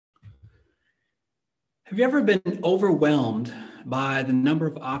Have you ever been overwhelmed by the number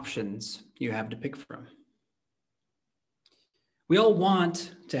of options you have to pick from? We all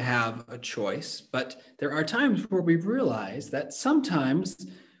want to have a choice, but there are times where we realize that sometimes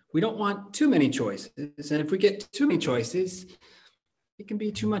we don't want too many choices. And if we get too many choices, it can be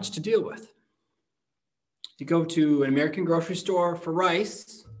too much to deal with. You go to an American grocery store for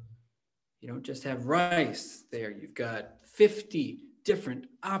rice, you don't just have rice there. You've got 50 different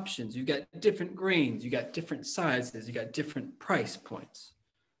options. You've got different grains. You got different sizes. You got different price points.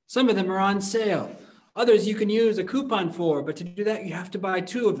 Some of them are on sale. Others you can use a coupon for, but to do that, you have to buy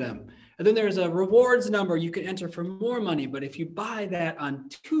 2 of them. And then there's a rewards number you can enter for more money. But if you buy that on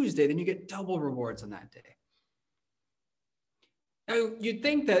Tuesday, then you get double rewards on that day. Now, you'd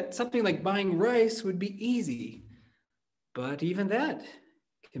think that something like buying rice would be easy, but even that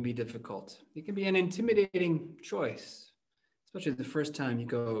can be difficult. It can be an intimidating choice, especially the first time you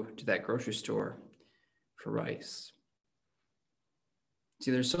go to that grocery store for rice.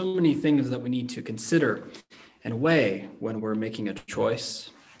 See, there's so many things that we need to consider and weigh when we're making a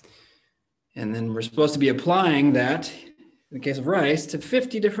choice. And then we're supposed to be applying that, in the case of rice, to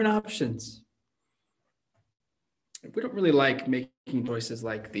 50 different options. We don't really like making choices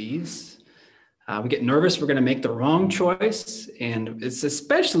like these. We get nervous we're going to make the wrong choice. And it's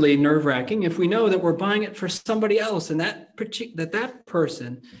especially nerve-wracking if we know that we're buying it for somebody else and that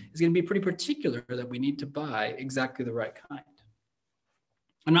person is going to be pretty particular that we need to buy exactly the right kind.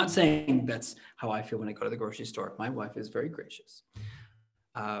 I'm not saying that's how I feel when I go to the grocery store. My wife is very gracious.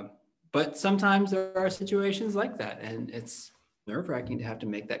 But sometimes there are situations like that, and it's nerve-wracking to have to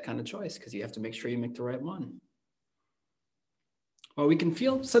make that kind of choice because you have to make sure you make the right one. Well, we can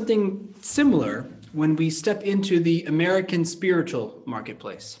feel something similar when we step into the American spiritual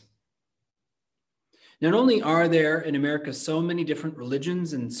marketplace. Not only are there in America so many different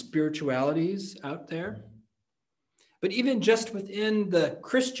religions and spiritualities out there, but even just within the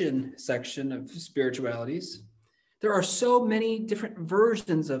Christian section of spiritualities, there are so many different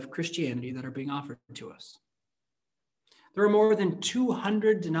versions of Christianity that are being offered to us. There are more than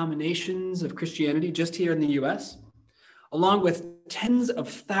 200 denominations of Christianity just here in the US, along with tens of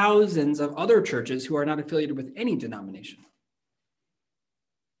thousands of other churches who are not affiliated with any denomination.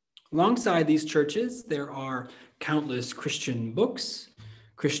 Alongside these churches, there are countless Christian books,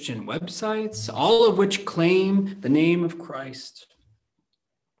 Christian websites, all of which claim the name of Christ.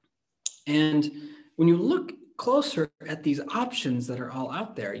 And when you look closer at these options that are all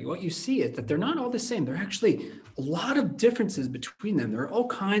out there, what you see is that they're not all the same. There are actually a lot of differences between them. There are all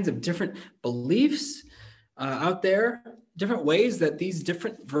kinds of different beliefs out there, different ways that these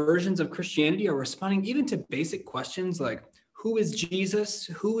different versions of Christianity are responding even to basic questions like, who is Jesus?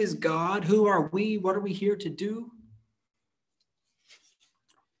 Who is God? Who are we? What are we here to do?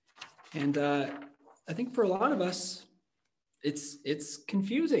 And I think for a lot of us, it's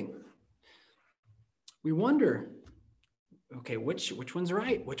confusing. We wonder, okay, which one's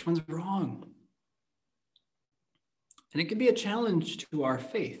right? Which one's wrong? And it can be a challenge to our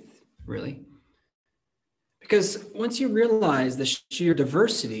faith, really. Because once you realize the sheer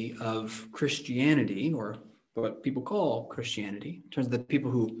diversity of Christianity, or what people call Christianity, in terms of the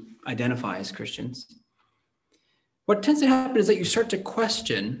people who identify as Christians, what tends to happen is that you start to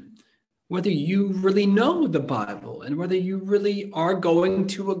question whether you really know the Bible and whether you really are going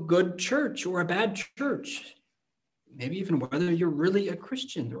to a good church or a bad church. Maybe even whether you're really a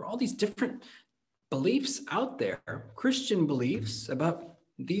Christian. There are all these different beliefs out there, Christian beliefs about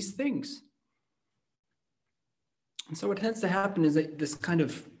these things. And so what tends to happen is that this kind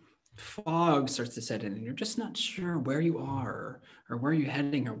of fog starts to set in and you're just not sure where you are or where you're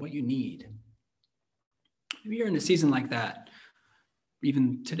heading or what you need. Maybe you're in a season like that,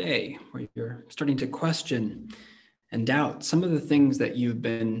 even today, where you're starting to question and doubt some of the things that you've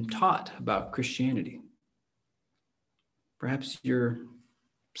been taught about Christianity. Perhaps you're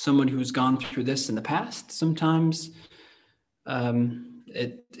someone who's gone through this in the past. Sometimes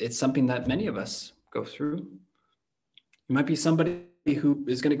it's something that many of us go through. You might be somebody who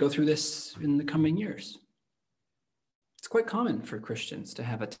is going to go through this in the coming years. It's quite common for Christians to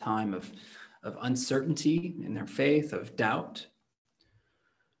have a time of uncertainty in their faith, of doubt.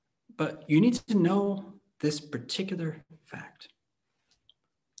 But you need to know this particular fact.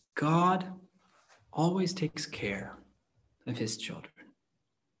 God always takes care of his children.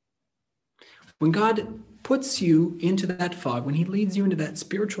 When God puts you into that fog, when he leads you into that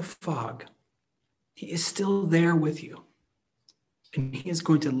spiritual fog, he is still there with you. And he is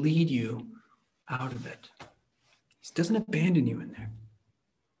going to lead you out of it. He doesn't abandon you in there.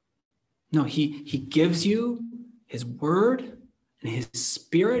 No, he gives you his word and his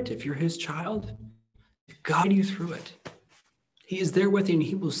spirit, if you're his child, guide you through it. He is there with you, and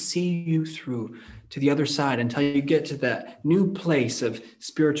he will see you through to the other side until you get to that new place of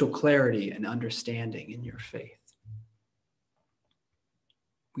spiritual clarity and understanding in your faith.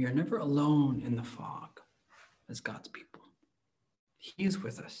 We are never alone in the fog as God's people. He is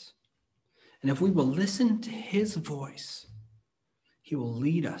with us. And if we will listen to his voice, he will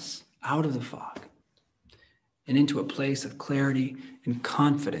lead us out of the fog and into a place of clarity and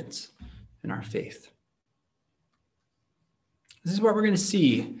confidence in our faith. This is what we're going to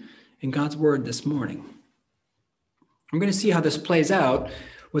see in God's word this morning. We're going to see how this plays out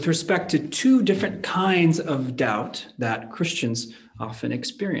with respect to two different kinds of doubt that Christians often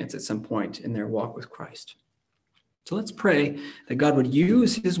experience at some point in their walk with Christ. So let's pray that God would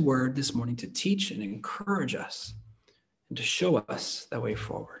use his word this morning to teach and encourage us and to show us that way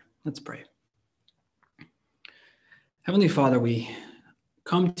forward. Let's pray. Heavenly Father, we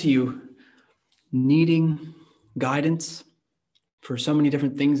come to you needing guidance for so many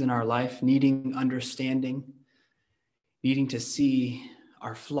different things in our life, needing understanding, needing to see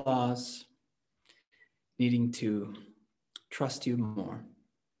our flaws, needing to trust you more.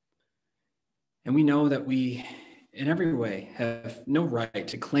 And we know that we, in every way, have no right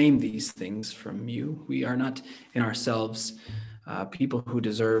to claim these things from you. We are not in ourselves people who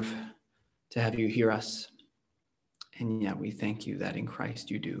deserve to have you hear us. And yet we thank you that in Christ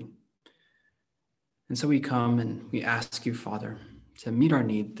you do. And so we come and we ask you, Father, to meet our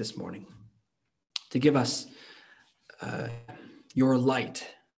need this morning, to give us your light,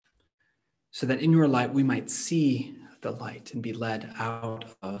 so that in your light we might see the light and be led out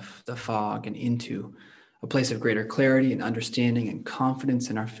of the fog and into a place of greater clarity and understanding and confidence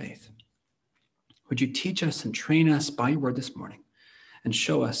in our faith. Would you teach us and train us by your word this morning and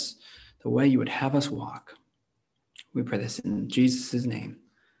show us the way you would have us walk? We pray this in Jesus' name.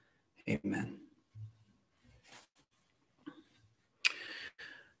 Amen.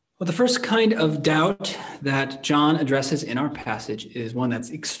 Well, the first kind of doubt that John addresses in our passage is one that's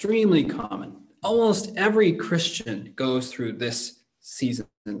extremely common. Almost every Christian goes through this season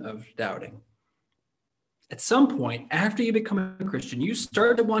of doubting. At some point, after you become a Christian, you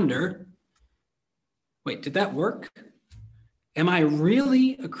start to wonder, wait, did that work? Am I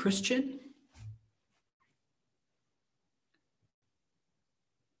really a Christian?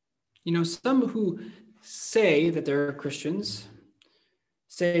 You know, some who say that they're Christians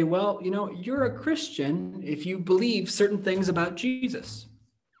say, well, you know, you're a Christian if you believe certain things about Jesus.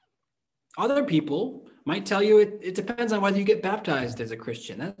 Other people might tell you it depends on whether you get baptized as a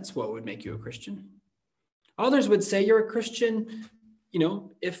Christian. That's what would make you a Christian. Others would say you're a Christian, you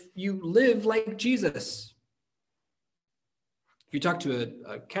know, if you live like Jesus. If you talk to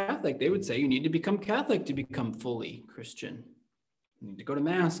a Catholic, they would say you need to become Catholic to become fully Christian. You need to go to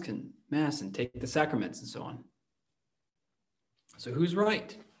Mass and take the sacraments and so on. So who's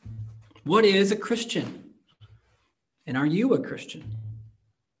right? What is a Christian? And are you a Christian?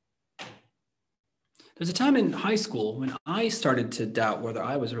 There's a time in high school when I started to doubt whether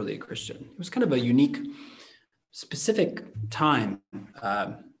I was really a Christian. It was kind of a unique, specific time.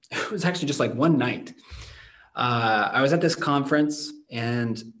 It was actually just like one night. I was at this conference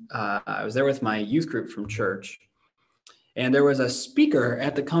and I was there with my youth group from church. And there was a speaker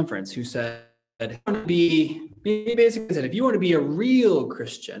at the conference who said, he basically said, if you want to be a real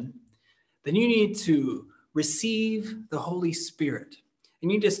Christian, then you need to receive the Holy Spirit. You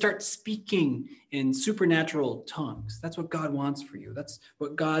need to start speaking in supernatural tongues. That's what God wants for you. That's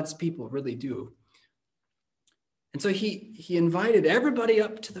what God's people really do. And so he invited everybody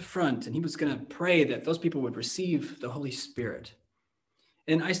up to the front, and he was going to pray that those people would receive the Holy Spirit.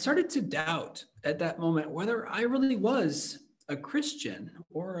 And I started to doubt at that moment whether I really was a Christian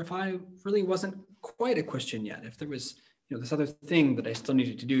or if I really wasn't quite a Christian yet, if there was, you know, this other thing that I still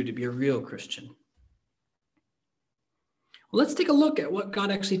needed to do to be a real Christian. Well, let's take a look at what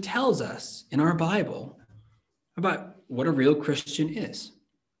God actually tells us in our Bible about what a real Christian is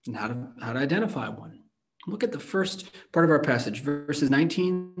and how to identify one. Look at the first part of our passage, verses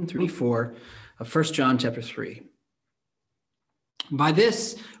 19 through 24 of 1 John chapter 3. By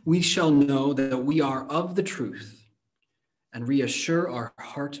this we shall know that we are of the truth and reassure our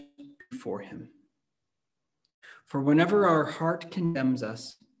heart before him. For whenever our heart condemns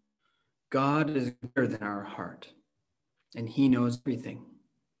us, God is greater than our heart, and he knows everything.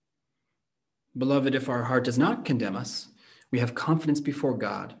 Beloved, if our heart does not condemn us, we have confidence before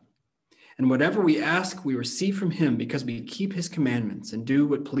God. And whatever we ask, we receive from him because we keep his commandments and do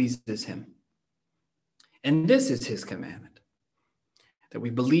what pleases him. And this is his commandment, that we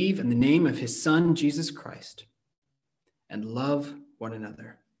believe in the name of his Son, Jesus Christ, and love one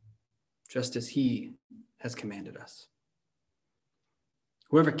another, just as he has commanded us.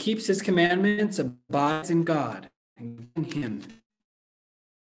 Whoever keeps his commandments abides in God and in him.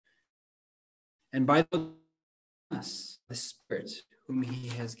 And by us, the Spirit whom he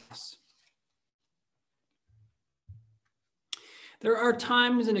has given us. There are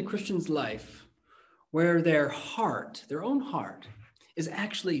times in a Christian's life where their heart, their own heart, is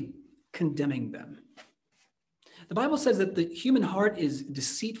actually condemning them. The Bible says that the human heart is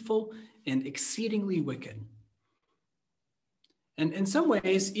deceitful and exceedingly wicked. And in some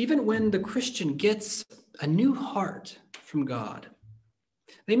ways, even when the Christian gets a new heart from God,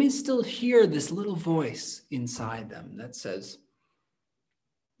 they may still hear this little voice inside them that says,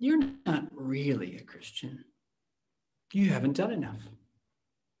 "You're not really a Christian. You haven't done enough.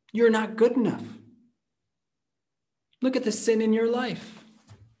 You're not good enough. Look at the sin in your life.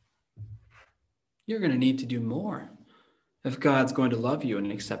 You're going to need to do more if God's going to love you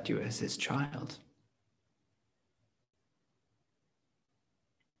and accept you as his child."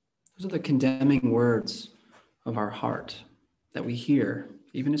 Those are the condemning words of our heart that we hear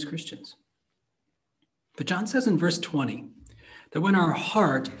even as Christians. But John says in verse 20 that when our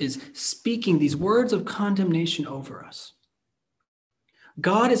heart is speaking these words of condemnation over us,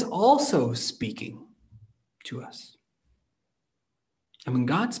 God is also speaking to us. And when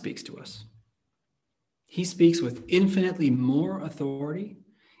God speaks to us, he speaks with infinitely more authority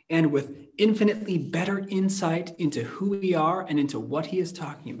and with infinitely better insight into who we are and into what he is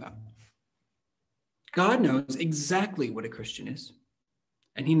talking about. God knows exactly what a Christian is,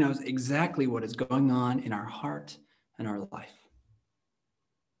 and he knows exactly what is going on in our heart and our life.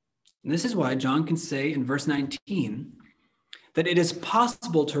 And this is why John can say in verse 19 that it is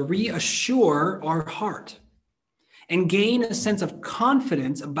possible to reassure our heart and gain a sense of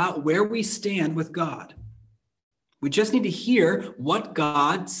confidence about where we stand with God. We just need to hear what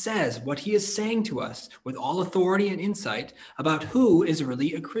God says, what he is saying to us with all authority and insight about who is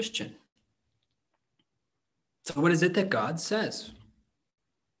really a Christian. So what is it that God says?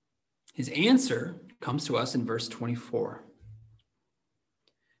 His answer comes to us in verse 24.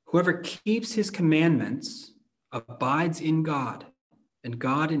 Whoever keeps his commandments abides in God, and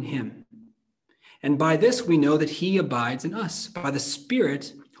God in him. And by this we know that he abides in us, by the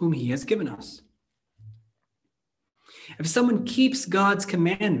Spirit whom he has given us. If someone keeps God's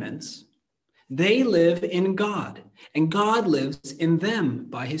commandments, they live in God, and God lives in them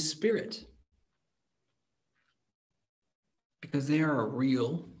by his Spirit, because they are a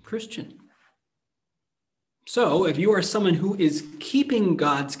real Christian. So if you are someone who is keeping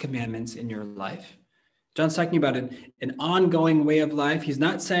God's commandments in your life, John's talking about an ongoing way of life. He's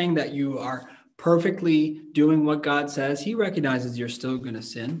not saying that you are perfectly doing what God says. He recognizes you're still going to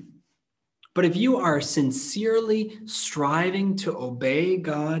sin. But if you are sincerely striving to obey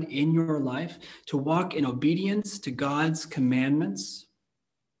God in your life, to walk in obedience to God's commandments,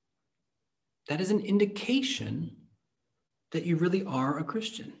 that is an indication that you really are a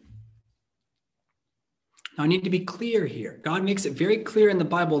Christian. Now, I need to be clear here. God makes it very clear in the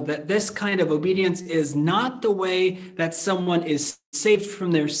Bible that this kind of obedience is not the way that someone is saved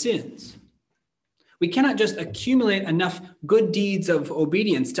from their sins. We cannot just accumulate enough good deeds of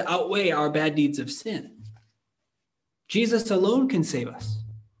obedience to outweigh our bad deeds of sin. Jesus alone can save us,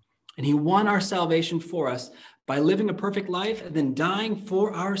 and he won our salvation for us by living a perfect life and then dying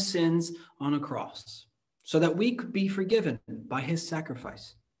for our sins on a cross so that we could be forgiven by his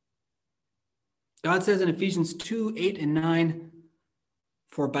sacrifice. God says in Ephesians 2:8-9,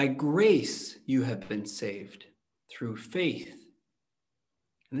 "For by grace you have been saved through faith.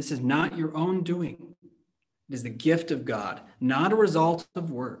 And this is not your own doing. It is the gift of God, not a result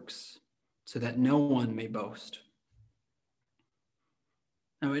of works, so that no one may boast."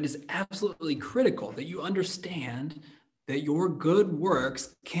 Now, it is absolutely critical that you understand that your good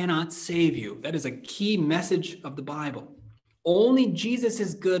works cannot save you. That is a key message of the Bible. Only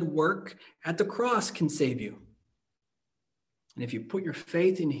Jesus' good work at the cross can save you. And if you put your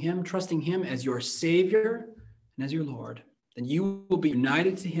faith in him, trusting him as your Savior and as your Lord, then you will be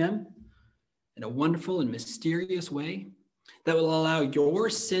united to him in a wonderful and mysterious way that will allow your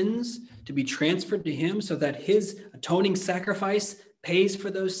sins to be transferred to him so that his atoning sacrifice pays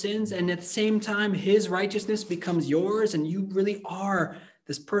for those sins. And at the same time, his righteousness becomes yours. And you really are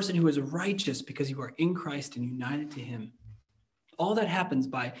this person who is righteous because you are in Christ and united to him. All that happens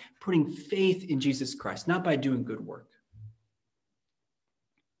by putting faith in Jesus Christ, not by doing good work.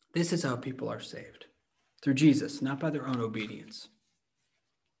 This is how people are saved, through Jesus, not by their own obedience.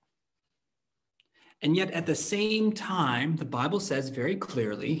 And yet at the same time, the Bible says very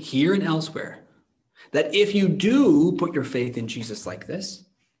clearly, here and elsewhere, that if you do put your faith in Jesus like this,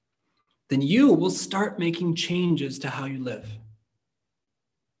 then you will start making changes to how you live.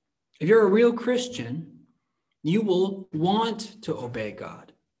 If you're a real Christian, you will want to obey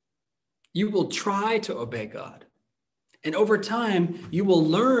God. You will try to obey God. And over time, you will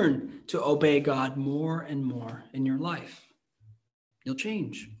learn to obey God more and more in your life. You'll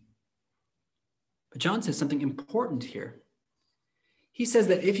change. But John says something important here. He says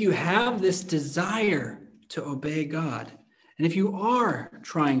that if you have this desire to obey God, and if you are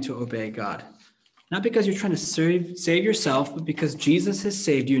trying to obey God, not because you're trying to save yourself, but because Jesus has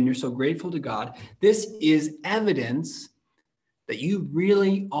saved you and you're so grateful to God, this is evidence that you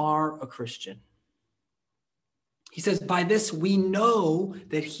really are a Christian. He says, by this we know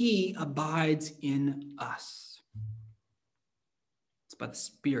that he abides in us. It's by the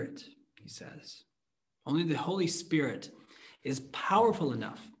Spirit, he says. Only the Holy Spirit is powerful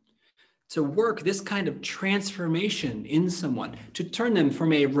enough to work this kind of transformation in someone, to turn them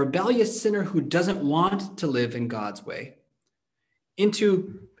from a rebellious sinner who doesn't want to live in God's way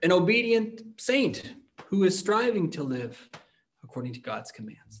into an obedient saint who is striving to live according to God's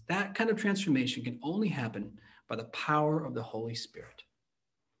commands. That kind of transformation can only happen by the power of the Holy Spirit.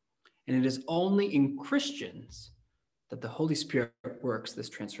 And it is only in Christians that the Holy Spirit works this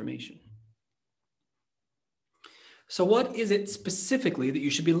transformation. So what is it specifically that you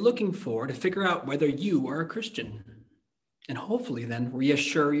should be looking for to figure out whether you are a Christian? And hopefully then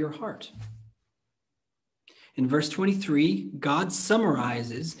reassure your heart. In verse 23, God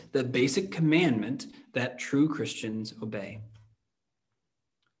summarizes the basic commandment that true Christians obey.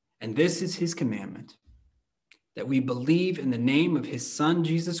 And this is his commandment, that we believe in the name of his Son,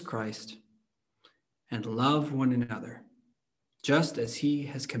 Jesus Christ, and love one another, just as he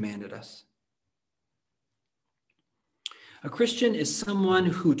has commanded us. A Christian is someone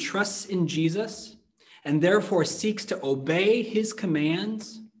who trusts in Jesus and therefore seeks to obey his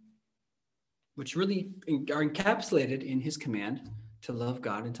commands, which really are encapsulated in his command to love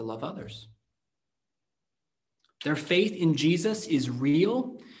God and to love others. Their faith in Jesus is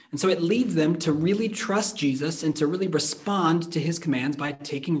real, and so it leads them to really trust Jesus and to really respond to his commands by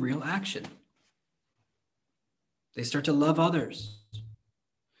taking real action. They start to love others.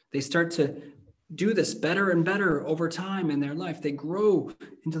 They start to do this better and better over time in their life. They grow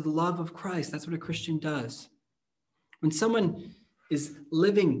into the love of Christ. That's what a Christian does. When someone is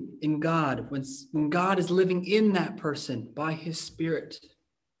living in God, when God is living in that person by his Spirit,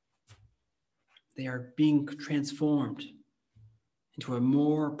 they are being transformed into a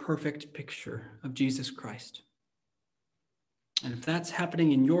more perfect picture of Jesus Christ. And if that's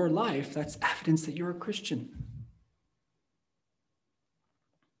happening in your life, that's evidence that you're a Christian.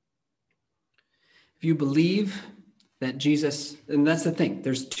 If you believe that Jesus, and that's the thing,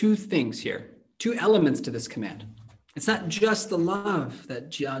 there's two things here, two elements to this command. It's not just the love that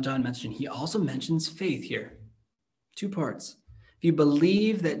John mentioned. He also mentions faith here. Two parts. If you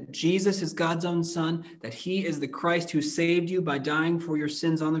believe that Jesus is God's own Son, that he is the Christ who saved you by dying for your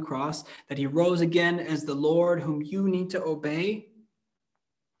sins on the cross, that he rose again as the Lord whom you need to obey,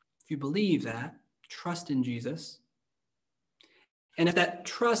 if you believe that, trust in Jesus. And if that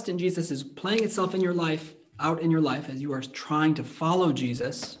trust in Jesus is playing itself in your life, out in your life as you are trying to follow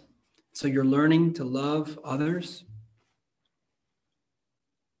Jesus, so you're learning to love others,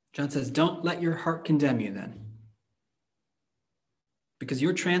 John says, don't let your heart condemn you then. Because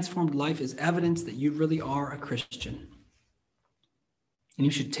your transformed life is evidence that you really are a Christian. And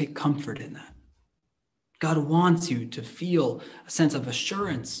you should take comfort in that. God wants you to feel a sense of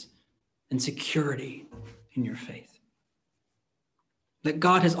assurance and security in your faith. That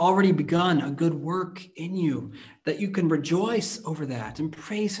God has already begun a good work in you, that you can rejoice over that and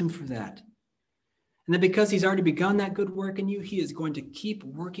praise him for that. And that because he's already begun that good work in you, he is going to keep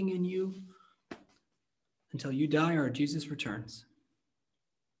working in you until you die or Jesus returns.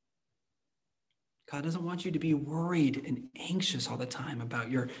 God doesn't want you to be worried and anxious all the time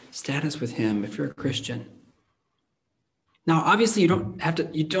about your status with him if you're a Christian. Now, obviously,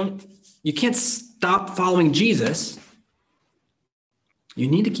 you can't stop following Jesus. You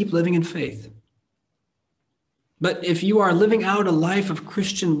need to keep living in faith. But if you are living out a life of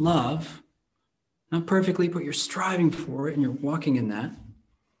Christian love, not perfectly, but you're striving for it and you're walking in that,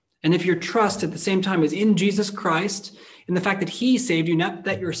 and if your trust at the same time is in Jesus Christ, in the fact that he saved you, not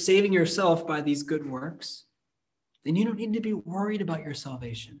that you're saving yourself by these good works, then you don't need to be worried about your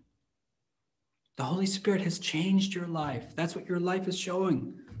salvation. The Holy Spirit has changed your life. That's what your life is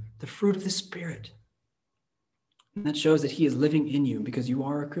showing, the fruit of the Spirit. And that shows that he is living in you because you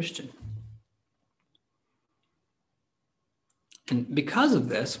are a Christian. And because of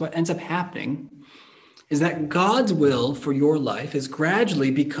this, what ends up happening is that God's will for your life is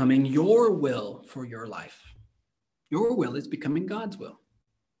gradually becoming your will for your life. Your will is becoming God's will.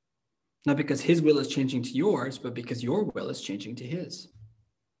 Not because his will is changing to yours, but because your will is changing to his.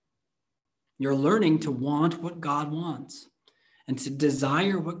 You're learning to want what God wants and to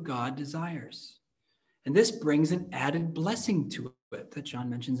desire what God desires. And this brings an added blessing to it that John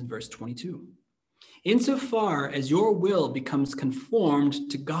mentions in verse 22. Insofar as your will becomes conformed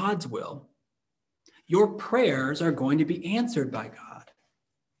to God's will, your prayers are going to be answered by God,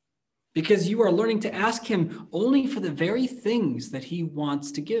 because you are learning to ask him only for the very things that he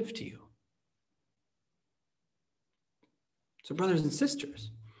wants to give to you. So, brothers and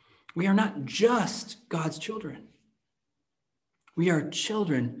sisters, we are not just God's children. We are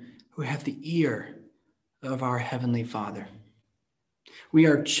children who have the ear of our Heavenly Father. We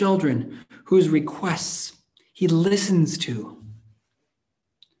are children whose requests he listens to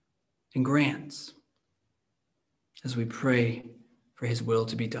and grants as we pray for his will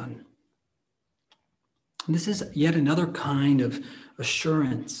to be done. And this is yet another kind of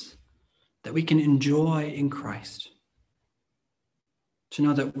assurance that we can enjoy in Christ. To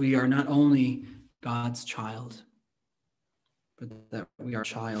know that we are not only God's child, but that we are a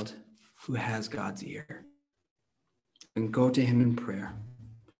child who has God's ear. We can go to him in prayer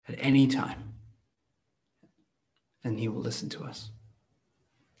at any time, and he will listen to us.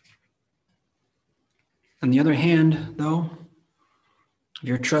 On the other hand, though, if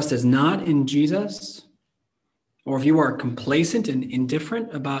your trust is not in Jesus, or if you are complacent and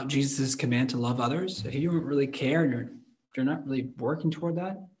indifferent about Jesus' command to love others, if you don't really care and you're not really working toward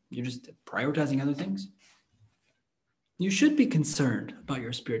that, you're just prioritizing other things, you should be concerned about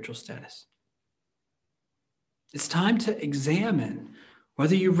your spiritual status. It's time to examine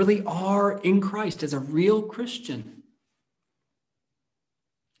whether you really are in Christ as a real Christian.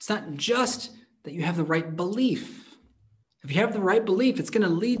 It's not just that you have the right belief. If you have the right belief, it's going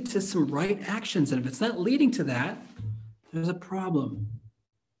to lead to some right actions. And if it's not leading to that, there's a problem.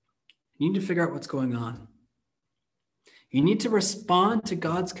 You need to figure out what's going on. You need to respond to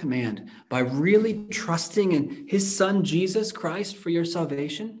God's command by really trusting in his son, Jesus Christ, for your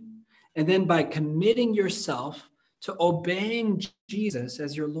salvation, and then by committing yourself to obeying Jesus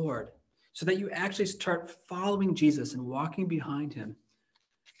as your Lord, so that you actually start following Jesus and walking behind him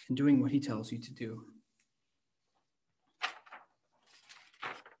and doing what he tells you to do.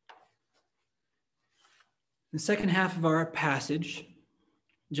 In the second half of our passage,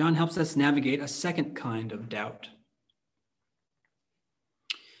 John helps us navigate a second kind of doubt.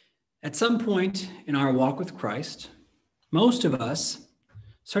 At some point in our walk with Christ, most of us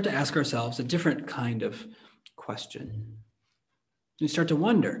start to ask ourselves a different kind of question. We start to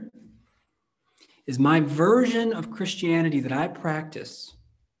wonder, is my version of Christianity that I practice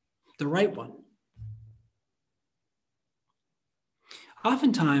the right one?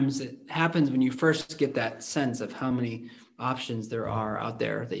 Oftentimes, it happens when you first get that sense of how many options there are out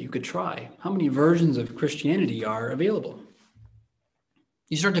there that you could try, how many versions of Christianity are available.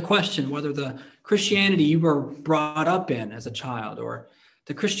 You start to question whether the Christianity you were brought up in as a child, or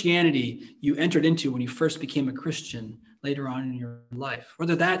the Christianity you entered into when you first became a Christian later on in your life,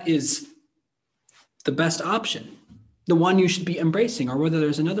 whether that is the best option, the one you should be embracing, or whether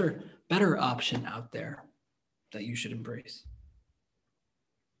there's another better option out there that you should embrace.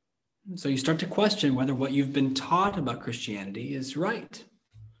 So you start to question whether what you've been taught about Christianity is right,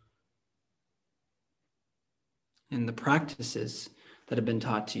 and the practices that have been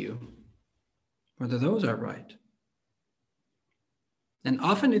taught to you, whether those are right. And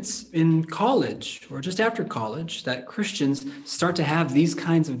often it's in college or just after college that Christians start to have these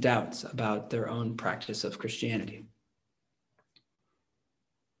kinds of doubts about their own practice of Christianity.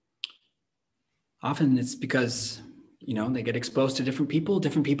 Often it's because, they get exposed to different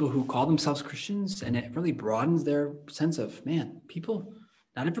people who call themselves Christians, and it really broadens their sense of, not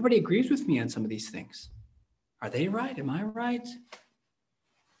everybody agrees with me on some of these things. Are they right? Am I right?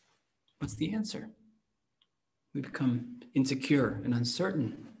 What's the answer? We become insecure and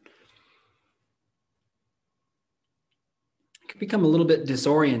uncertain. It can become a little bit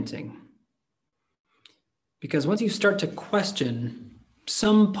disorienting, because once you start to question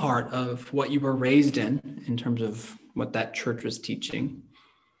some part of what you were raised in terms of what that church was teaching,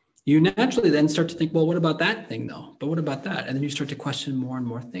 you naturally then start to think, well, what about that thing though? But what about that? And then you start to question more and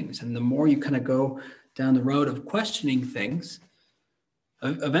more things. And the more you kind of go down the road of questioning things,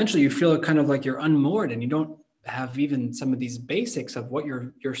 eventually you feel kind of like you're unmoored and you don't have even some of these basics of what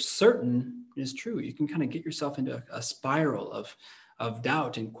you're certain is true. You can kind of get yourself into a spiral of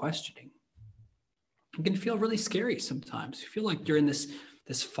doubt and questioning. It can feel really scary sometimes. You feel like you're in this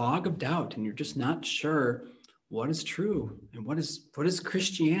this fog of doubt, and you're just not sure what is true and what is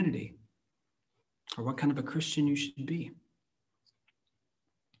Christianity, or what kind of a Christian you should be.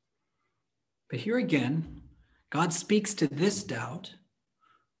 But here again, God speaks to this doubt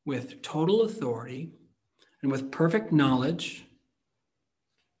with total authority and with perfect knowledge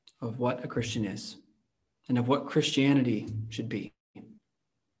of what a Christian is and of what Christianity should be.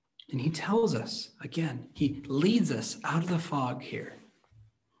 And he tells us, again, he leads us out of the fog here.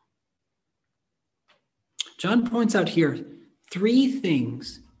 John points out here 3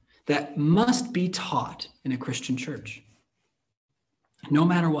 things that must be taught in a Christian church, no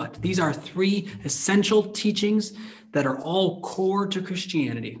matter what. These are 3 essential teachings that are all core to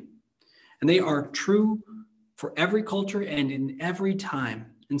Christianity, and they are true for every culture and in every time.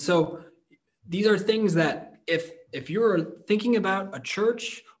 And so these are things that if you're thinking about a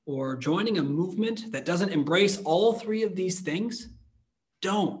church or joining a movement that doesn't embrace all 3 of these things,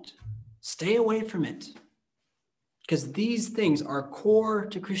 don't. Stay away from it. Because these things are core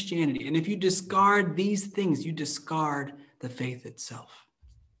to Christianity. And if you discard these things, you discard the faith itself.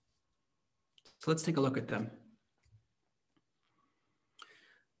 So let's take a look at them.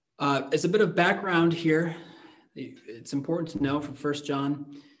 As a bit of background here, it's important to know for 1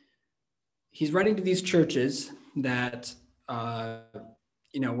 John, he's writing to these churches that,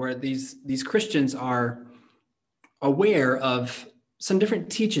 where these Christians are aware of some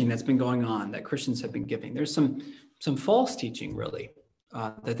different teaching that's been going on that Christians have been giving. There's some false teaching, really,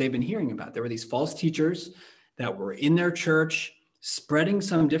 that they've been hearing about. There were these false teachers that were in their church spreading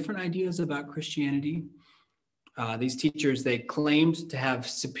some different ideas about Christianity. These teachers, they claimed to have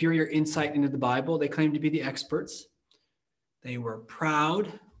superior insight into the Bible. They claimed to be the experts. They were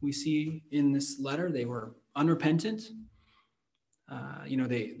proud. We see in this letter, they were unrepentant.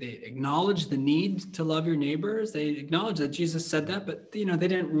 They acknowledged the need to love your neighbors. They acknowledged that Jesus said that, but, they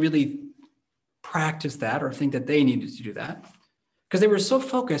didn't really practice that or think that they needed to do that because they were so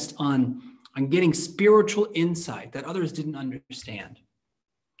focused on getting spiritual insight that others didn't understand.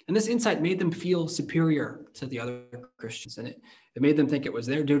 And this insight made them feel superior to the other Christians. And it made them think it was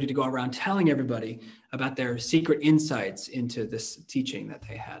their duty to go around telling everybody about their secret insights into this teaching that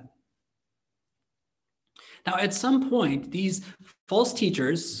they had. Now, at some point, these false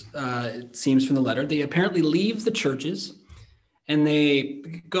teachers, it seems from the letter, they apparently leave the churches and they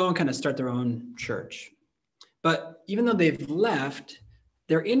go and kind of start their own church. But even though they've left,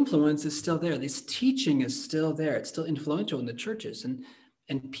 their influence is still there. This teaching is still there. It's still influential in the churches.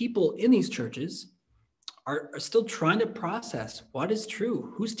 And people in these churches are still trying to process what is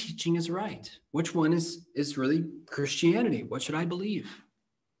true, whose teaching is right, which one is really Christianity, what should I believe?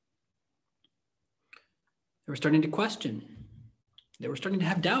 They were starting to question. They were starting to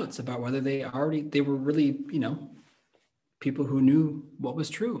have doubts about whether they were really, people who knew what was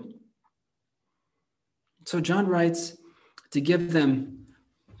true. So John writes to give them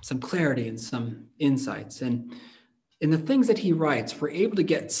some clarity and some insights. And in the things that he writes, we're able to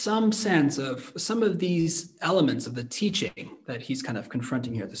get some sense of some of these elements of the teaching that he's kind of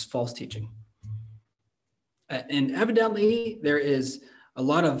confronting here, this false teaching. And evidently, there is a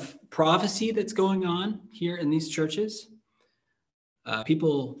lot of prophecy that's going on here in these churches.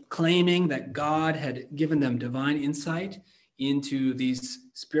 People claiming that God had given them divine insight into these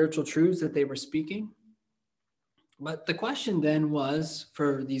spiritual truths that they were speaking. But the question then was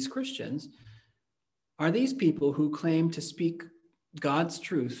for these Christians, are these people who claim to speak God's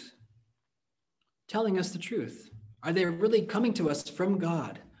truth telling us the truth? Are they really coming to us from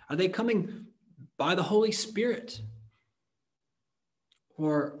God? Are they coming by the Holy Spirit?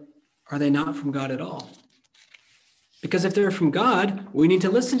 Or are they not from God at all? Because if they're from God, we need to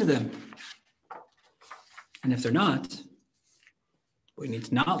listen to them. And if they're not, we need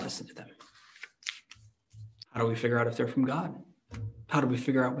to not listen to them. How do we figure out if they're from God? How do we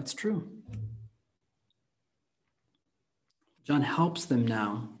figure out what's true? John helps them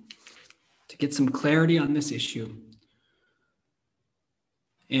now to get some clarity on this issue.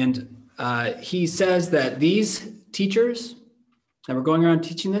 And he says that these teachers that were going around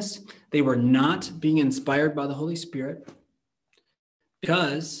teaching this, they were not being inspired by the Holy Spirit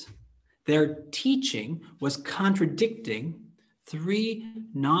because their teaching was contradicting 3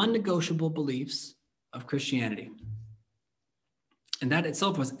 non-negotiable beliefs of Christianity. And that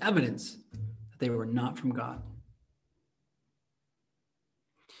itself was evidence that they were not from God.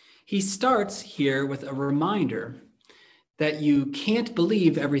 He starts here with a reminder that you can't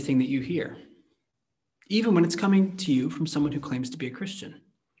believe everything that you hear, even when it's coming to you from someone who claims to be a Christian.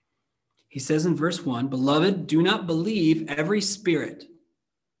 He says in verse 1, "Beloved, do not believe every spirit,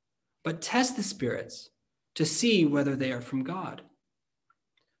 but test the spirits to see whether they are from God.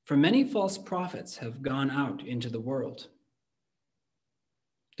 For many false prophets have gone out into the world.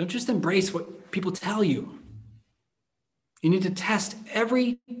 Don't just embrace what people tell you. You need to test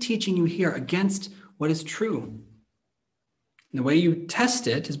every teaching you hear against what is true. And the way you test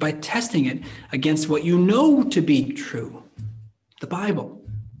it is by testing it against what you know to be true, the Bible.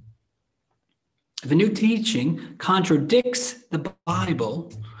 If a new teaching contradicts the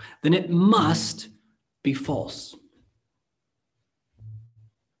Bible, then it must be false.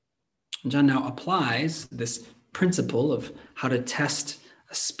 And John now applies this principle of how to test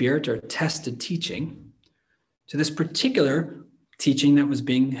a spirit or test a teaching to this particular teaching that was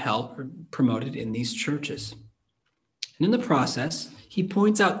being held or promoted in these churches. And in the process, he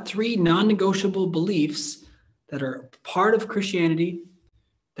points out 3 non-negotiable beliefs that are part of Christianity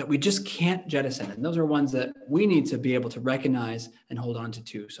that we just can't jettison. And those are ones that we need to be able to recognize and hold on to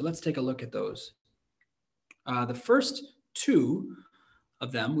too. So let's take a look at those. The first 2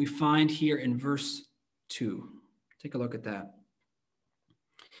 of them we find here in verse 2. Take a look at that.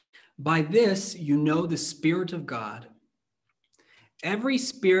 By this you know the Spirit of God. Every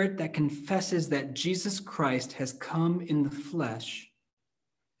spirit that confesses that Jesus Christ has come in the flesh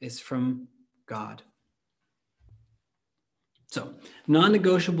is from God. So,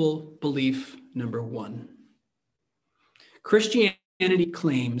 non-negotiable belief number 1. Christianity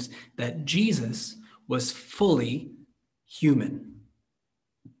claims that Jesus was fully human.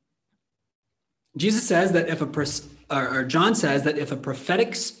 Jesus says that John says that if a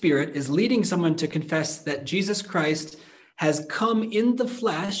prophetic spirit is leading someone to confess that Jesus Christ has come in the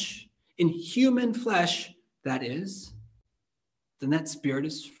flesh, in human flesh, that is, then that spirit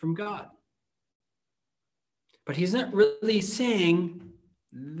is from God. But he's not really saying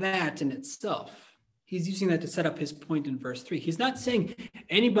that in itself. He's using that to set up his point in verse 3. He's not saying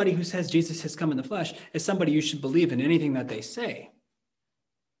anybody who says Jesus has come in the flesh is somebody you should believe in anything that they say.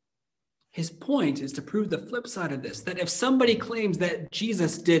 His point is to prove the flip side of this, that if somebody claims that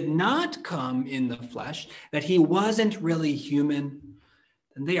Jesus did not come in the flesh, that he wasn't really human,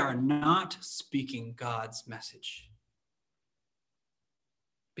 then they are not speaking God's message.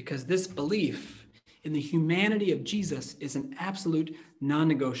 Because this belief in the humanity of Jesus is an absolute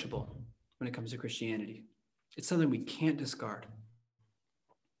non-negotiable when it comes to Christianity. It's something we can't discard.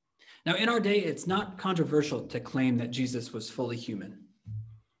 Now, in our day, it's not controversial to claim that Jesus was fully human.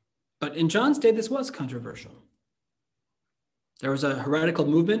 But in John's day, this was controversial. There was a heretical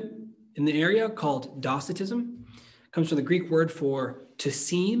movement in the area called Docetism. It comes from the Greek word for to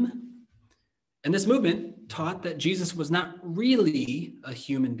seem. And this movement taught that Jesus was not really a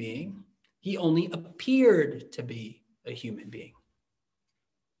human being. He only appeared to be a human being.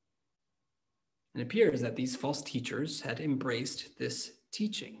 It appears that these false teachers had embraced this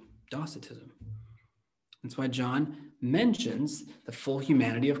teaching, Docetism. That's why John mentions the full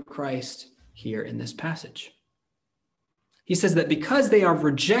humanity of Christ here in this passage. He says that because they are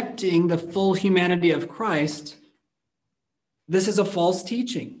rejecting the full humanity of Christ, this is a false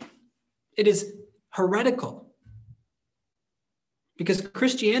teaching. It is heretical. Because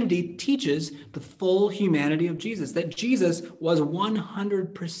Christianity teaches the full humanity of Jesus, that Jesus was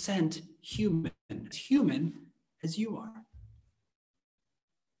 100% human, as human as you are.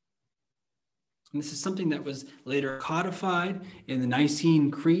 And this is something that was later codified in the Nicene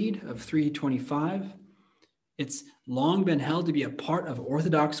Creed of 325. It's long been held to be a part of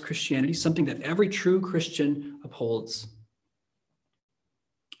Orthodox Christianity, something that every true Christian upholds.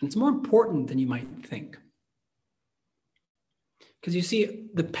 And it's more important than you might think. Because you see,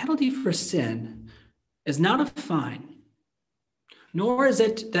 the penalty for sin is not a fine, nor is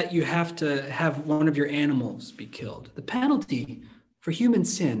it that you have to have one of your animals be killed. The penalty for human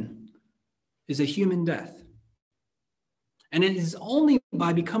sin is a human death. And it is only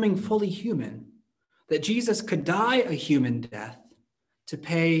by becoming fully human that Jesus could die a human death to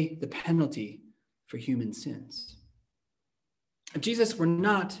pay the penalty for human sins. If Jesus were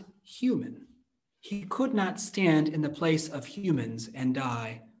not human, he could not stand in the place of humans and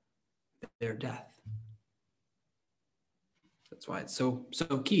die their death. That's why it's so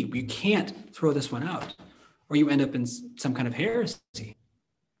key. You can't throw this one out, or you end up in some kind of heresy.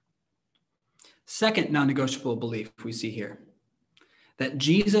 Second non-negotiable belief we see here, that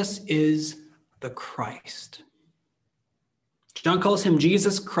Jesus is the Christ. John calls him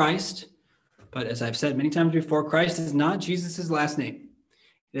Jesus Christ, but as I've said many times before, Christ is not Jesus' last name.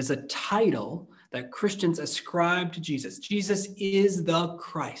 It is a title that Christians ascribe to Jesus. Jesus is the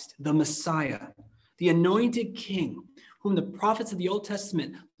Christ, the Messiah, the anointed King, whom the prophets of the Old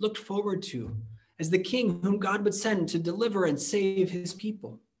Testament looked forward to as the King whom God would send to deliver and save his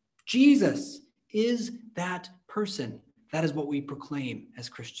people. Jesus is that person That is what we proclaim as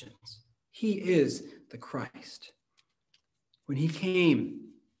Christians. He is the Christ. When he came,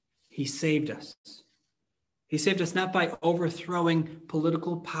 he saved us. He saved us not by overthrowing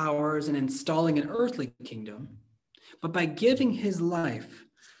political powers and installing an earthly kingdom, but by giving his life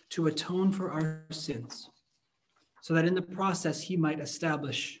to atone for our sins, so that in the process he might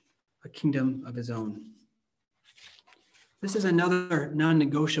establish a kingdom of his own. This is another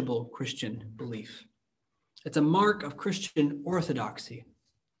non-negotiable Christian belief. It's a mark of Christian orthodoxy.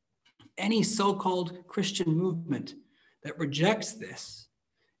 Any so-called Christian movement that rejects this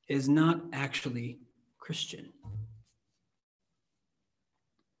is not actually Christian.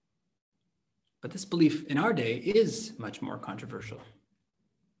 But this belief in our day is much more controversial.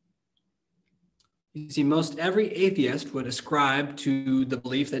 You see, most every atheist would ascribe to the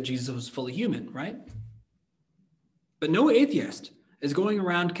belief that Jesus was fully human, right? But no atheist is going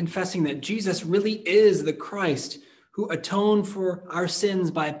around confessing that Jesus really is the Christ who atoned for our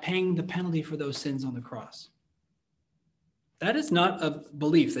sins by paying the penalty for those sins on the cross. That is not a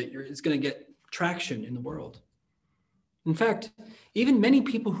belief that is going to get traction in the world. In fact, even many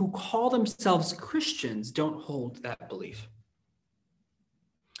people who call themselves Christians don't hold that belief.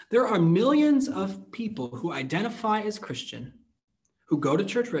 There are millions of people who identify as Christian, who go to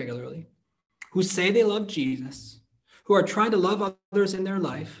church regularly, who say they love Jesus, who are trying to love others in their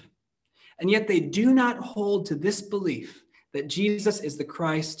life, and yet they do not hold to this belief that Jesus is the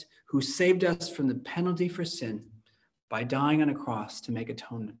Christ who saved us from the penalty for sin by dying on a cross to make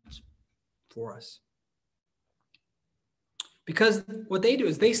atonement for us. Because what they do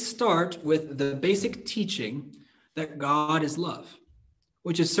is they start with the basic teaching that God is love,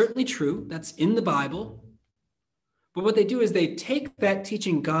 which is certainly true. That's in the Bible. But what they do is they take that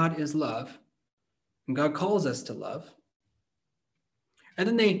teaching, God is love, and God calls us to love, and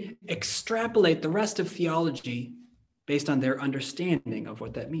then they extrapolate the rest of theology based on their understanding of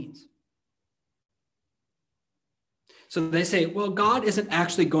what that means. So they say, well, God isn't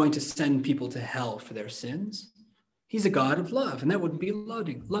actually going to send people to hell for their sins. He's a God of love, and that wouldn't be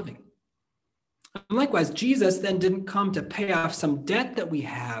loving. And likewise, Jesus then didn't come to pay off some debt that we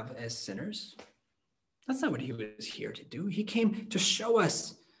have as sinners. That's not what he was here to do. He came to show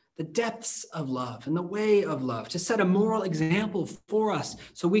us the depths of love and the way of love, to set a moral example for us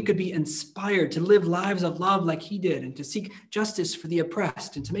so we could be inspired to live lives of love like he did, and to seek justice for the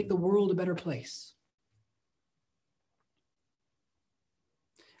oppressed and to make the world a better place.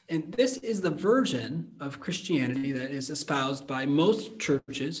 And this is the version of Christianity that is espoused by most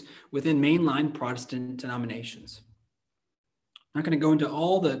churches within mainline Protestant denominations. I'm not going to go into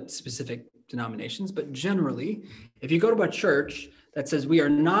all the specific denominations, but generally, if you go to a church that says we are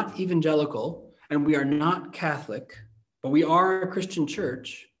not evangelical and we are not Catholic, but we are a Christian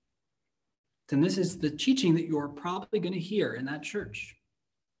church, then this is the teaching that you're probably going to hear in that church.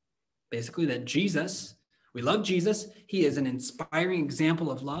 Basically, that Jesus, we love Jesus. He is an inspiring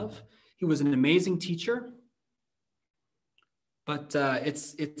example of love. He was an amazing teacher. But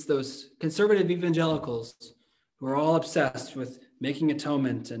it's those conservative evangelicals who are all obsessed with making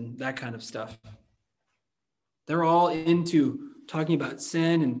atonement and that kind of stuff. They're all into talking about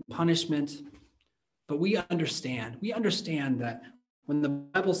sin and punishment. But we understand that when the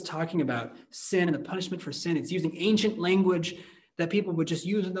Bible's talking about sin and the punishment for sin, it's using ancient language that people would just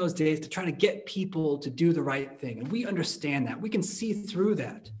use in those days to try to get people to do the right thing. And we understand that. We can see through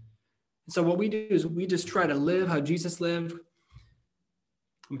that. And so what we do is we just try to live how Jesus lived.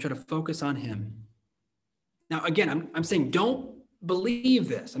 We try to focus on him. Now, again, I'm saying don't believe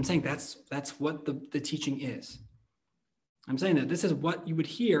this. I'm saying that's what the teaching is. I'm saying that this is what you would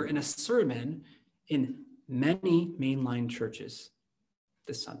hear in a sermon in many mainline churches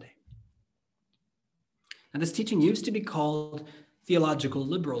this Sunday. And this teaching used to be called theological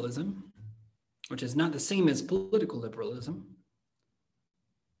liberalism, which is not the same as political liberalism.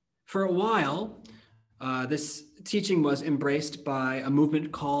 For a while, this teaching was embraced by a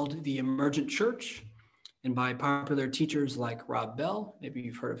movement called the Emergent Church and by popular teachers like Rob Bell. Maybe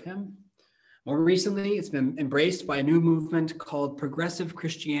you've heard of him. More recently, it's been embraced by a new movement called Progressive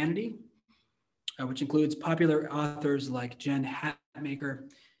Christianity, which includes popular authors like Jen Hatmaker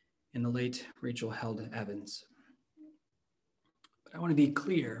and the late Rachel Held Evans. But I want to be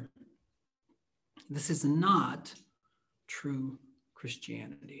clear, this is not true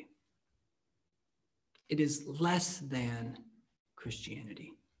Christianity. It is less than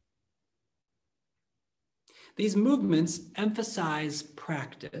Christianity. These movements emphasize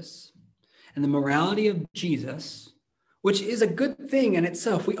practice and the morality of Jesus, which is a good thing in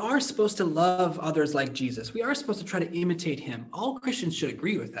itself. We are supposed to love others like Jesus. We are supposed to try to imitate him. All Christians should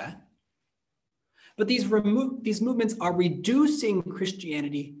agree with that. But these movements are reducing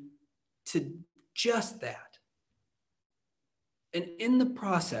Christianity to just that. And in the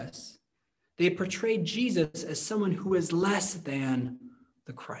process, they portray Jesus as someone who is less than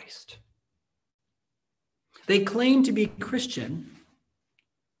the Christ. They claim to be Christian,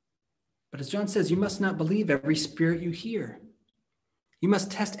 but as John says, you must not believe every spirit you hear. You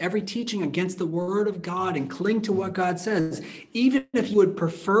must test every teaching against the word of God and cling to what God says, even if you would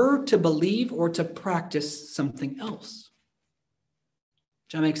prefer to believe or to practice something else.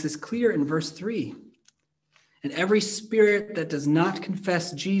 John makes this clear in verse 3. And every spirit that does not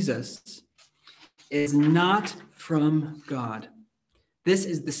confess Jesus is not from God. This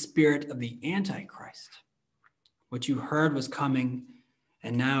is the spirit of the Antichrist, which you heard was coming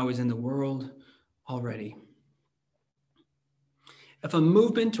and now is in the world already. If a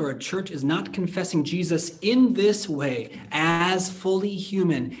movement or a church is not confessing Jesus in this way, as fully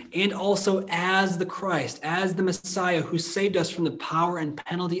human and also as the Christ, as the Messiah who saved us from the power and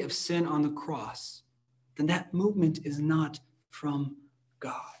penalty of sin on the cross, then that movement is not from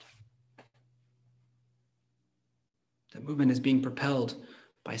God. That movement is being propelled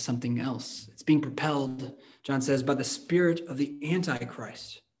by something else. It's being propelled, John says, by the spirit of the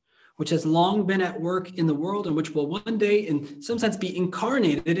Antichrist, which has long been at work in the world and which will one day, in some sense, be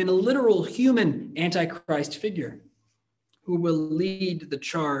incarnated in a literal human Antichrist figure who will lead the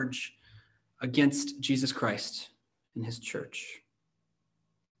charge against Jesus Christ and his church.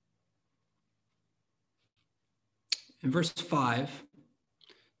 In verse 5,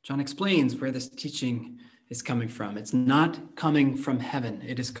 John explains where this teaching is coming from. It's not coming from heaven.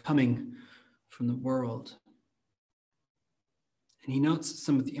 It is coming from the world. And he notes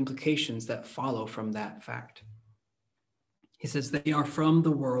some of the implications that follow from that fact. He says, they are from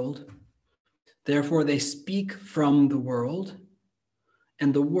the world, therefore they speak from the world,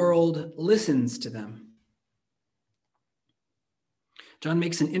 and the world listens to them. John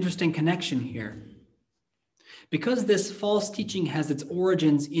makes an interesting connection here. Because this false teaching has its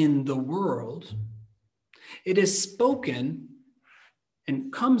origins in the world, it is spoken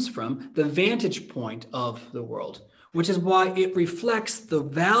and comes from the vantage point of the world, which is why it reflects the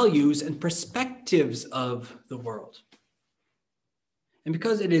values and perspectives of the world. And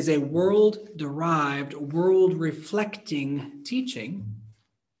because it is a world-derived, world-reflecting teaching,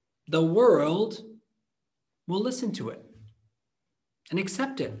 the world will listen to it and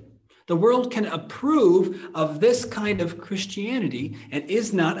accept it. The world can approve of this kind of Christianity and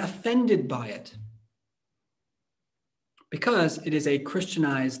is not offended by it, because it is a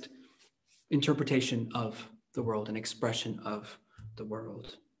Christianized interpretation of the world, an expression of the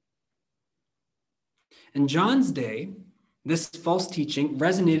world. In John's day, this false teaching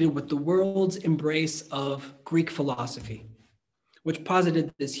resonated with the world's embrace of Greek philosophy, which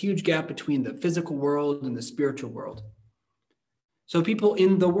posited this huge gap between the physical world and the spiritual world. So people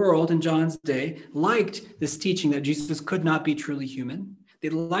in the world in John's day liked this teaching that Jesus could not be truly human. They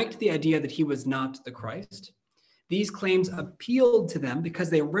liked the idea that he was not the Christ. These claims appealed to them because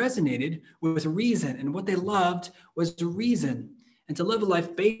they resonated with reason, and what they loved was to reason and to live a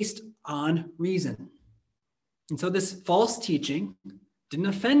life based on reason. And so this false teaching didn't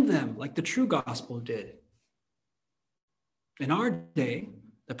offend them like the true gospel did. In our day,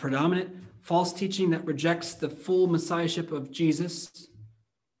 the predominant false teaching that rejects the full messiahship of Jesus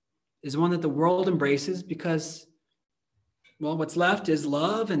is one that the world embraces because, well, what's left is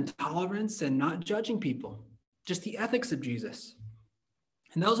love and tolerance and not judging people. Just the ethics of Jesus.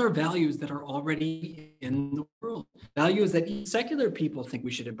 And those are values that are already in the world. Values that even secular people think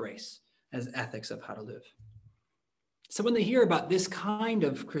we should embrace as ethics of how to live. So when they hear about this kind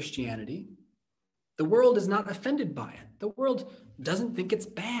of Christianity, the world is not offended by it. The world doesn't think it's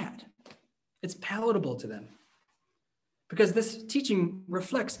bad. It's palatable to them. Because this teaching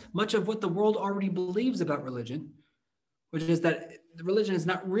reflects much of what the world already believes about religion, which is that religion is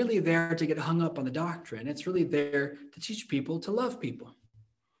not really there to get hung up on the doctrine. It's really there to teach people to love people.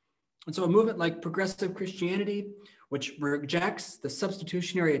 And so a movement like progressive Christianity, which rejects the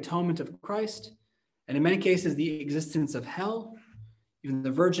substitutionary atonement of Christ, and in many cases, the existence of hell, even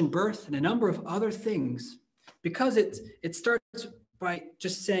the virgin birth, and a number of other things, because it starts by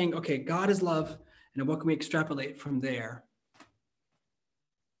just saying, okay, God is love, and what can we extrapolate from there?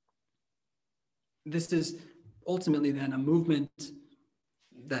 This is ultimately then a movement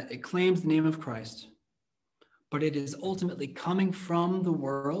that it claims the name of Christ, but it is ultimately coming from the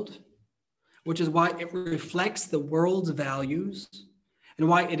world, which is why it reflects the world's values and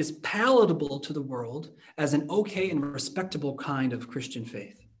why it is palatable to the world as an okay and respectable kind of Christian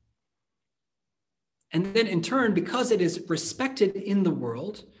faith. And then in turn, because it is respected in the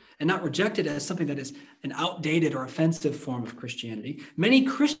world and not reject it as something that is an outdated or offensive form of Christianity. Many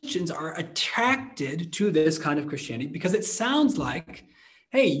Christians are attracted to this kind of Christianity because it sounds like,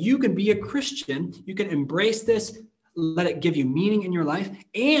 hey, you can be a Christian, you can embrace this, let it give you meaning in your life,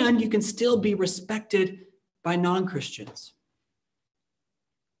 and you can still be respected by non-Christians.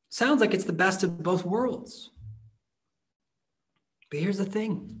 Sounds like it's the best of both worlds. But here's the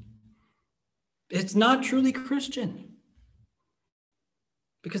thing. It's not truly Christian,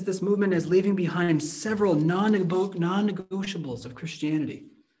 because this movement is leaving behind several non-negotiables of Christianity,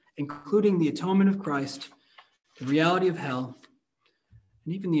 including the atonement of Christ, the reality of hell,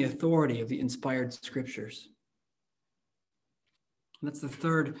 and even the authority of the inspired scriptures. And that's the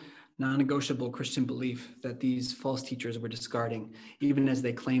third non-negotiable Christian belief that these false teachers were discarding, even as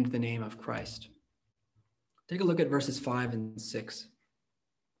they claimed the name of Christ. Take a look at verses 5 and 6.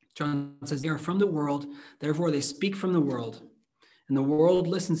 John says, they are from the world, therefore they speak from the world, and the world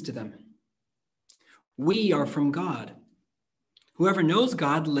listens to them. We are from God. Whoever knows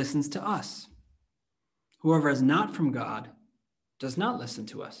God listens to us. Whoever is not from God does not listen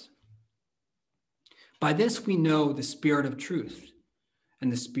to us. By this we know the spirit of truth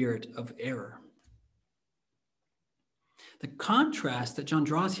and the spirit of error. The contrast that John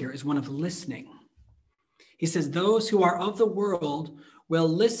draws here is one of listening. He says, those who are of the world will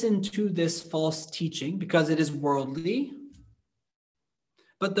listen to this false teaching because it is worldly.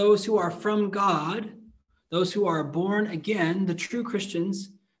 But those who are from God, those who are born again, the true Christians,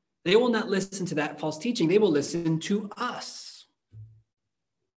 they will not listen to that false teaching. They will listen to us.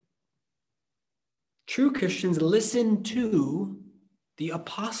 True Christians listen to the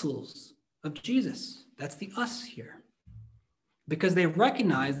apostles of Jesus. That's the us here. Because they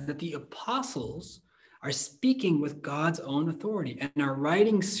recognize that the apostles are speaking with God's own authority and are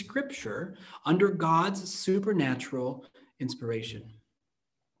writing scripture under God's supernatural inspiration.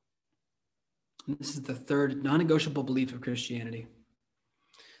 And this is the third non-negotiable belief of Christianity,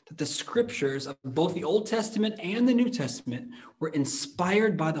 that the scriptures of both the Old Testament and the New Testament were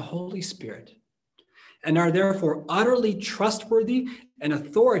inspired by the Holy Spirit and are therefore utterly trustworthy and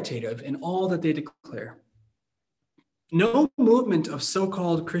authoritative in all that they declare. No movement of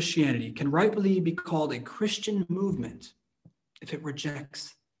so-called Christianity can rightly be called a Christian movement if it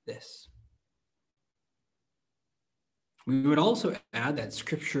rejects this. We would also add that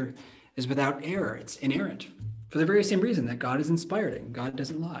scripture is without error. It's inerrant for the very same reason that God is inspired and God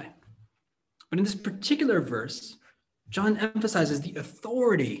doesn't lie. But in this particular verse, John emphasizes the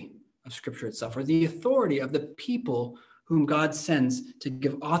authority of scripture itself, or the authority of the people whom God sends to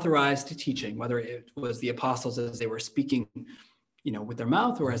give authorized teaching, whether it was the apostles as they were speaking, with their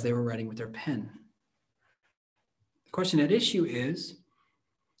mouth or as they were writing with their pen. The question at issue is,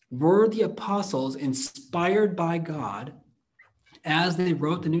 were the apostles inspired by God as they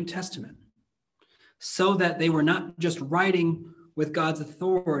wrote the New Testament, so that they were not just writing with God's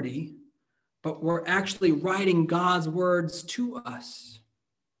authority, but were actually writing God's words to us,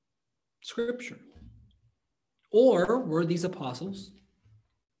 scripture? Or were these apostles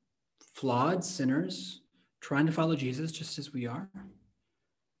flawed sinners trying to follow Jesus just as we are?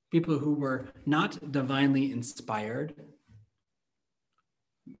 People who were not divinely inspired,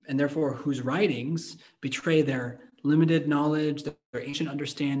 and therefore whose writings betray their limited knowledge, their ancient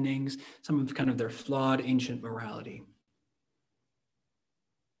understandings, some of kind of their flawed ancient morality.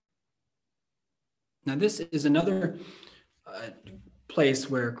 Now, this is another place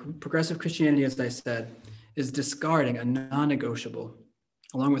where progressive Christianity, as I said, is discarding a non-negotiable,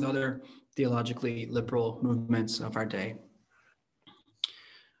 along with other theologically liberal movements of our day.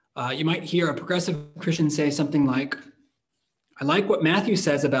 You might hear a progressive Christian say something like, I like what Matthew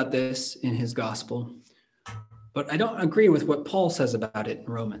says about this in his gospel, but I don't agree with what Paul says about it in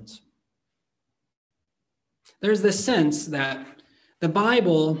Romans. There's this sense that the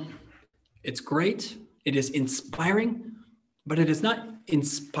Bible, it's great, it is inspiring, but it is not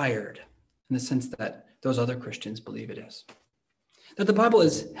inspired in the sense that those other Christians believe it is. That the Bible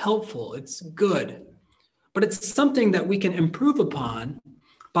is helpful, it's good, but it's something that we can improve upon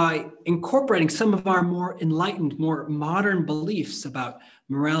by incorporating some of our more enlightened, more modern beliefs about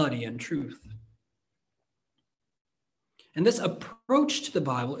morality and truth. And this approach to the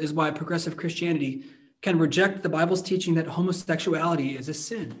Bible is why progressive Christianity can reject the Bible's teaching that homosexuality is a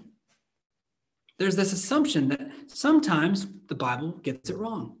sin. There's this assumption that sometimes the Bible gets it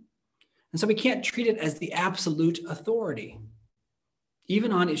wrong. And so we can't treat it as the absolute authority,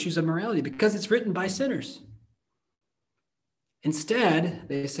 even on issues of morality, because it's written by sinners. Instead,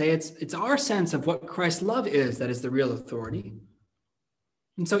 they say it's our sense of what Christ's love is that is the real authority.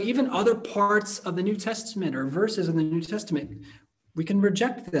 And so even other parts of the New Testament or verses in the New Testament We can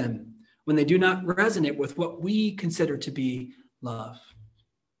reject them when they do not resonate with what we consider to be love.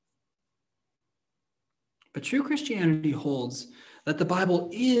 But true Christianity holds that the Bible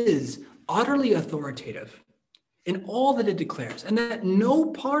is utterly authoritative in all that it declares, and that no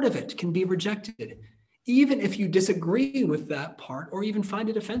part of it can be rejected, even if you disagree with that part or even find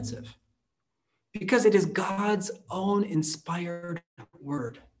it offensive, because it is God's own inspired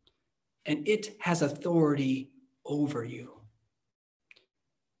word, and it has authority over you.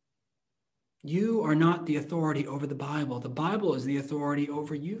 You are not the authority over the Bible. The Bible is the authority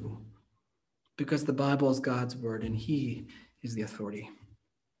over you, because the Bible is God's word and he is the authority.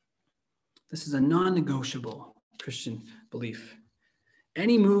 This is a non-negotiable Christian belief.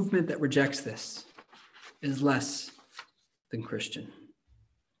 Any movement that rejects this is less than Christian.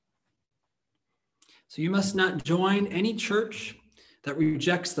 So you must not join any church that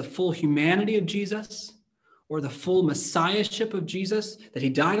rejects the full humanity of Jesus or the full messiahship of Jesus, that he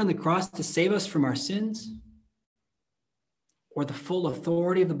died on the cross to save us from our sins, or the full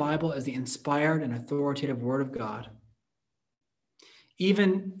authority of the Bible as the inspired and authoritative word of God.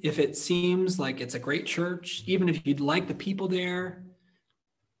 Even if it seems like it's a great church, even if you'd like the people there,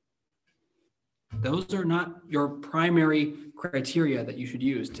 those are not your primary criteria that you should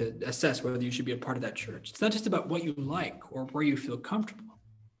use to assess whether you should be a part of that church. It's not just about what you like or where you feel comfortable.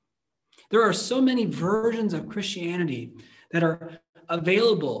 There are so many versions of Christianity that are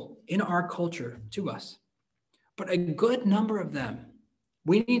available in our culture to us, but a good number of them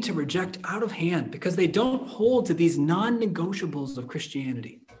we need to reject out of hand because they don't hold to these non-negotiables of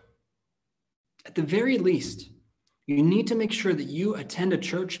Christianity. At the very least, you need to make sure that you attend a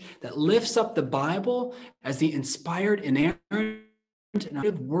church that lifts up the Bible as the inspired, inerrant,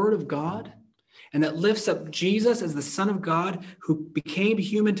 and word of God, and that lifts up Jesus as the Son of God who became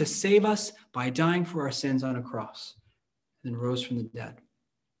human to save us by dying for our sins on a cross and then rose from the dead.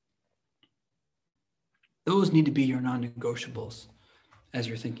 Those need to be your non-negotiables as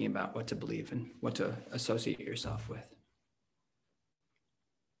you're thinking about what to believe and what to associate yourself with.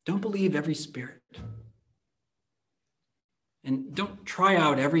 Don't believe every spirit. And don't try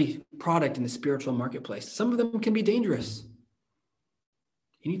out every product in the spiritual marketplace. Some of them can be dangerous.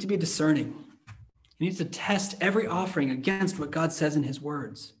 You need to be discerning. You need to test every offering against what God says in his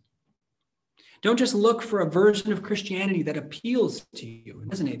words. Don't just look for a version of Christianity that appeals to you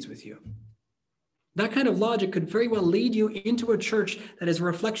and resonates with you. That kind of logic could very well lead you into a church that is a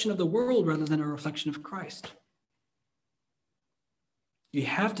reflection of the world rather than a reflection of Christ. You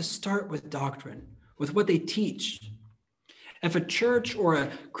have to start with doctrine, with what they teach. If a church or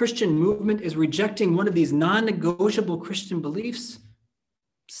a Christian movement is rejecting one of these non-negotiable Christian beliefs,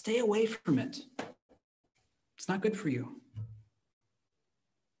 stay away from it. It's not good for you.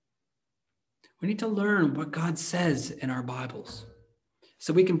 We need to learn what God says in our Bibles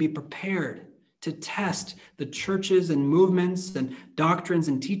so we can be prepared to test the churches and movements and doctrines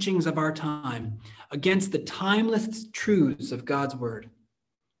and teachings of our time against the timeless truths of God's word,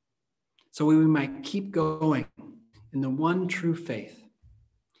 so we might keep going in the one true faith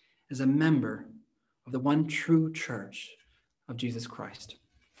as a member of the one true church of Jesus Christ.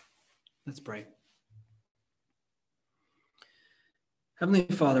 Let's pray. Heavenly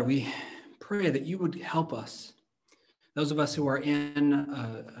Father, we pray that you would help us. Those of us who are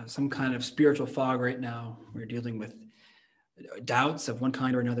in some kind of spiritual fog right now, we're dealing with doubts of one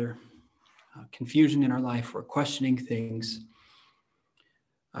kind or another, confusion in our life, we're questioning things.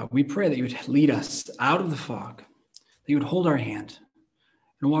 We pray that you would lead us out of the fog, that you would hold our hand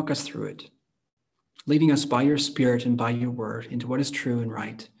and walk us through it, leading us by your Spirit and by your word into what is true and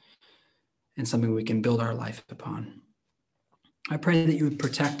right and something we can build our life upon. I pray that you would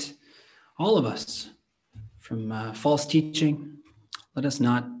protect all of us from false teaching. Let us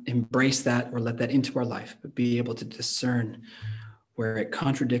not embrace that or let that into our life, but be able to discern where it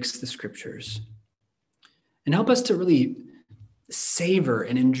contradicts the scriptures. And help us to really savor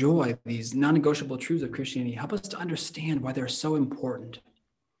and enjoy these non-negotiable truths of Christianity. Help us to understand why they're so important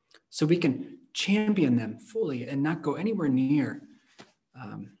so we can champion them fully and not go anywhere near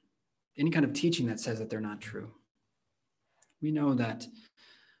any kind of teaching that says that they're not true. We know that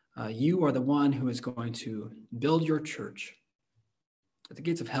you are the one who is going to build your church, that the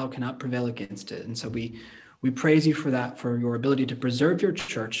gates of hell cannot prevail against it. And so we praise you for that, for your ability to preserve your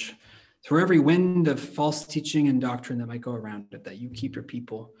church through every wind of false teaching and doctrine that might go around it, that you keep your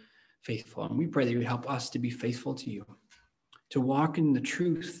people faithful. And we pray that you would help us to be faithful to you, to walk in the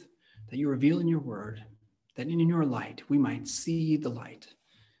truth that you reveal in your word, that in your light we might see the light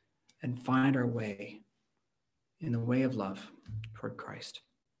and find our way in the way of love toward Christ.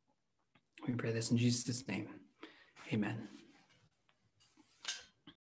 We pray this in Jesus' name. Amen.